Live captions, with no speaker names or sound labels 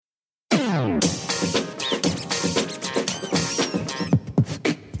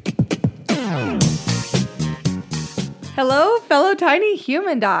Hello, fellow tiny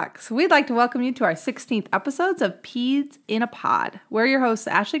human docs. We'd like to welcome you to our 16th episodes of Peds in a Pod. We're your hosts,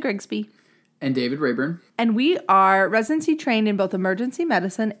 Ashley Grigsby and David Rayburn. And we are residency trained in both emergency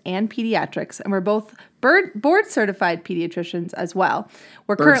medicine and pediatrics, and we're both board-certified pediatricians as well.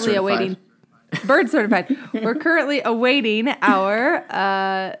 We're currently awaiting board-certified. We're currently awaiting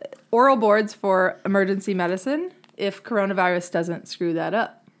our oral boards for emergency medicine if coronavirus doesn't screw that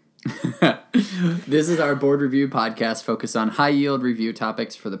up. This is our board review podcast focused on high-yield review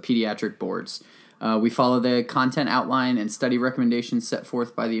topics for the pediatric boards. We follow the content outline and study recommendations set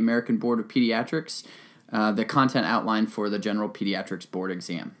forth by the American Board of Pediatrics, the content outline for the General Pediatrics Board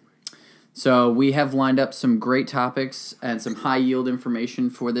exam. So we have lined up some great topics and some high-yield information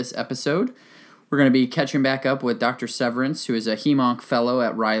for this episode. We're going to be catching back up with Dr. Severance, who is a HemOnc fellow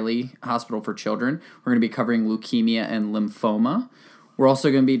at Riley Hospital for Children. We're going to be covering leukemia and lymphoma. We're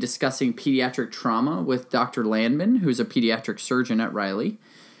also going to be discussing pediatric trauma with Dr. Landman, who's a pediatric surgeon at Riley.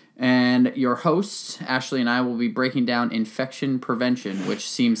 And your hosts, Ashley and I, will be breaking down infection prevention, which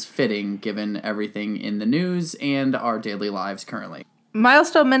seems fitting given everything in the news and our daily lives currently.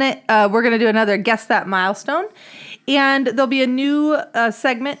 Milestone Minute, we're going to do another Guess That Milestone. And there'll be a new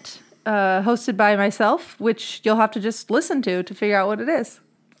segment hosted by myself, which you'll have to just listen to figure out what it is.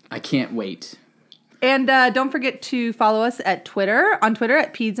 I can't wait. And don't forget to follow us on Twitter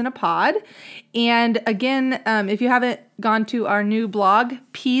at Peds in a Pod. And again, if you haven't gone to our new blog,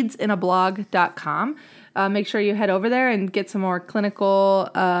 pedsinAblog.com, make sure you head over there and get some more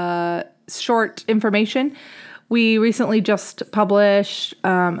clinical short information. We recently just published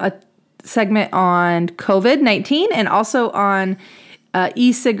a segment on COVID-19 and also on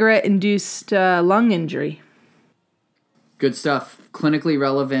e-cigarette induced lung injury. Good stuff. Clinically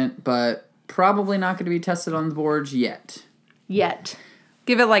relevant, but probably not going to be tested on the boards yet.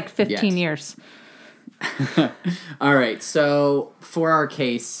 Give it like 15 years. All right. So for our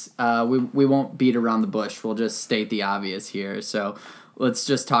case, we won't beat around the bush. We'll just state the obvious here. So let's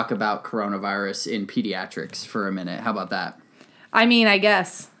just talk about coronavirus in pediatrics for a minute. How about that? I mean, I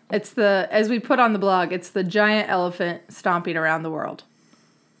guess it's as we put on the blog, it's the giant elephant stomping around the world.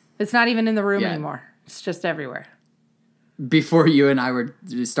 It's not even in the room anymore. It's just everywhere. Before you and I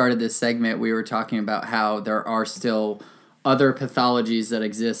started this segment, we were talking about how there are still other pathologies that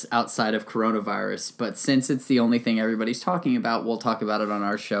exist outside of coronavirus. But since it's the only thing everybody's talking about, we'll talk about it on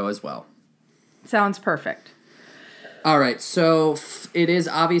our show as well. Sounds perfect. All right. So it is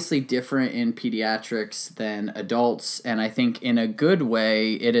obviously different in pediatrics than adults. And I think in a good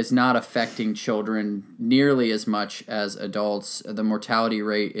way, it is not affecting children nearly as much as adults. The mortality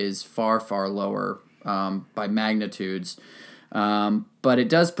rate is far, far lower by magnitudes, but it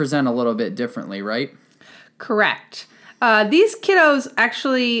does present a little bit differently, right? Correct. These kiddos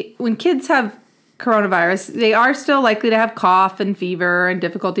actually, when kids have coronavirus, they are still likely to have cough and fever and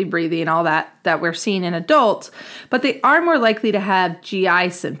difficulty breathing and all that we're seeing in adults, but they are more likely to have GI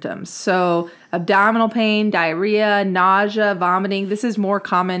symptoms. So abdominal pain, diarrhea, nausea, vomiting. This is more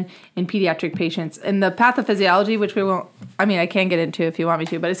common in pediatric patients. And the pathophysiology, which I can get into if you want me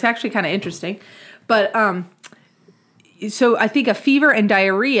to, but it's actually kind of interesting. But so I think a fever and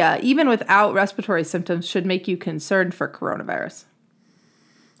diarrhea, even without respiratory symptoms, should make you concerned for coronavirus.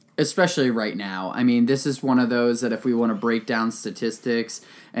 Especially right now. I mean, this is one of those that if we want to break down statistics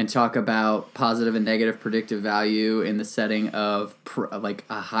and talk about positive and negative predictive value in the setting of like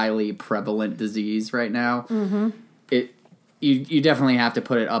a highly prevalent disease right now, you definitely have to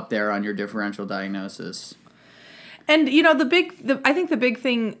put it up there on your differential diagnosis. And I think the big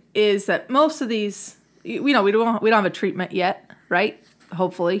thing is that most of these, we don't have a treatment yet, right?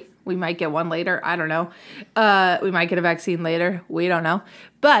 Hopefully, we might get one later. I don't know. We might get a vaccine later. We don't know.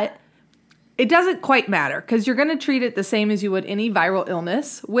 But it doesn't quite matter because you're going to treat it the same as you would any viral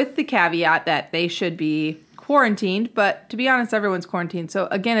illness, with the caveat that they should be quarantined. But to be honest, everyone's quarantined. So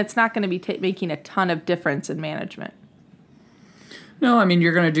again, it's not going to be making a ton of difference in management. No, I mean,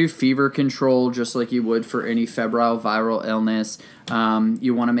 you're going to do fever control just like you would for any febrile viral illness.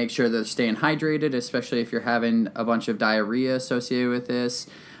 You want to make sure that they're staying hydrated, especially if you're having a bunch of diarrhea associated with this.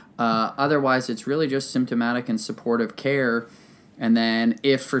 Otherwise, it's really just symptomatic and supportive care. And then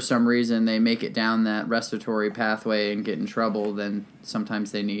if for some reason they make it down that respiratory pathway and get in trouble, then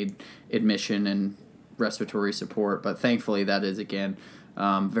sometimes they need admission and respiratory support. But thankfully, that is, again,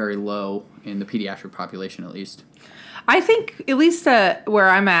 very low in the pediatric population at least. I think, at least where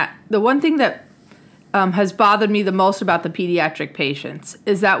I'm at, the one thing that has bothered me the most about the pediatric patients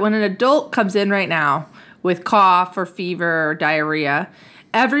is that when an adult comes in right now with cough or fever or diarrhea,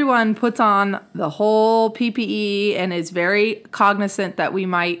 everyone puts on the whole PPE and is very cognizant that we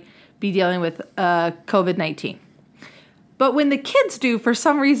might be dealing with COVID-19. But when the kids do, for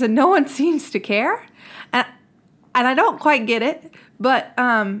some reason, no one seems to care. And I don't quite get it. But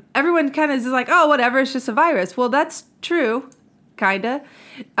everyone kind of is like, oh, whatever, it's just a virus. Well, that's true, kind of.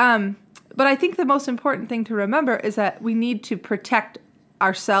 But I think the most important thing to remember is that we need to protect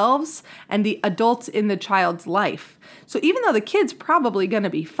ourselves and the adults in the child's life. So even though the kid's probably going to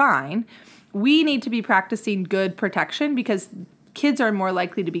be fine, we need to be practicing good protection because kids are more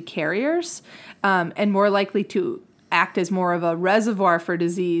likely to be carriers and more likely to act as more of a reservoir for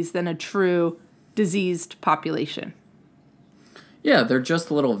disease than a true diseased population. Yeah, they're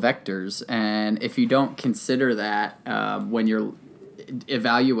just little vectors, and if you don't consider that when you're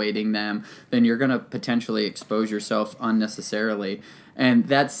evaluating them, then you're going to potentially expose yourself unnecessarily. And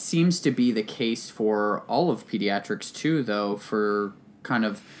that seems to be the case for all of pediatrics too, though, for kind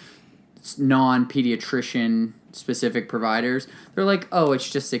of non-pediatrician specific providers. They're like, oh, it's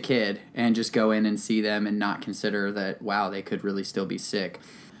just a kid, and just go in and see them and not consider that, wow, they could really still be sick.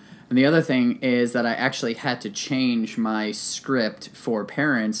 And the other thing is that I actually had to change my script for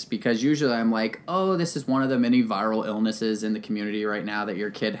parents because usually I'm like, oh, this is one of the many viral illnesses in the community right now that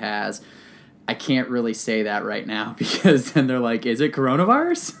your kid has. I can't really say that right now because then they're like, is it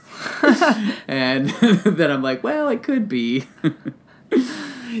coronavirus? And then I'm like, well, it could be.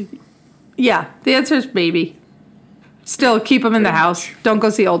 Yeah, the answer is maybe. Still, keep them in the house. Don't go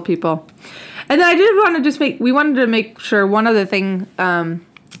see old people. And then I did want to we wanted to make sure one other thing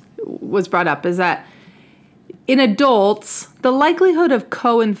was brought up is that in adults, the likelihood of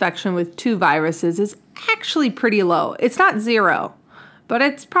co-infection with two viruses is actually pretty low. It's not 0, but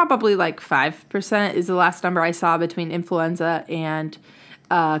it's probably like 5% is the last number I saw between influenza and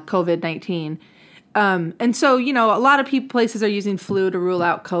COVID-19. And so, a lot of places are using flu to rule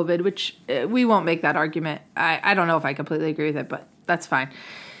out COVID, which we won't make that argument. I don't know if I completely agree with it, but that's fine.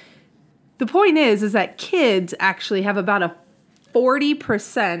 The point is that kids actually have about a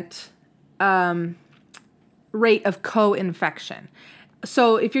 40% rate of co-infection.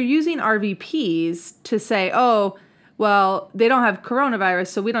 So if you're using RVPs to say, oh, well, they don't have coronavirus,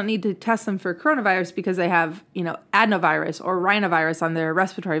 so we don't need to test them for coronavirus because they have, adenovirus or rhinovirus on their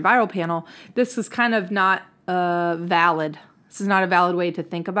respiratory viral panel, this is kind of not valid. This is not a valid way to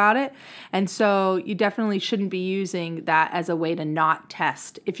think about it. And so you definitely shouldn't be using that as a way to not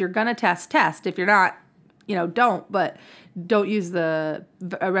test. If you're going to test. If you're not, don't. But don't use the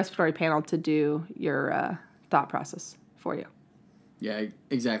respiratory panel to do your thought process for you. Yeah,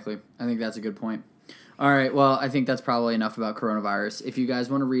 exactly. I think that's a good point. All right, well, I think that's probably enough about coronavirus. If you guys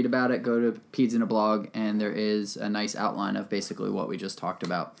want to read about it, go to Peds in a Blog, and there is a nice outline of basically what we just talked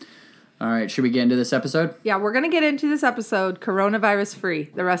about. All right, should we get into this episode? Yeah, we're going to get into this episode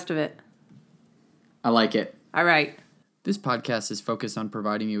coronavirus-free, the rest of it. I like it. All right. This podcast is focused on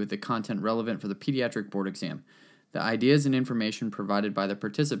providing you with the content relevant for the pediatric board exam. The ideas and information provided by the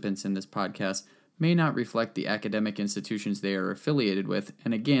participants in this podcast may not reflect the academic institutions they are affiliated with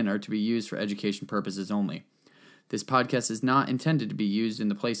and again are to be used for education purposes only. This podcast is not intended to be used in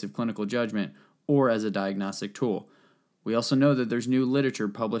the place of clinical judgment or as a diagnostic tool. We also know that there's new literature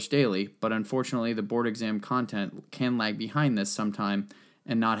published daily, but unfortunately the board exam content can lag behind this sometime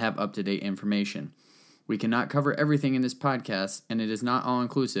and not have up-to-date information. We cannot cover everything in this podcast, and it is not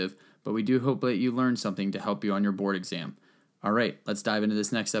all-inclusive, but we do hope that you learn something to help you on your board exam. All right, let's dive into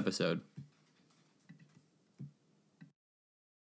this next episode.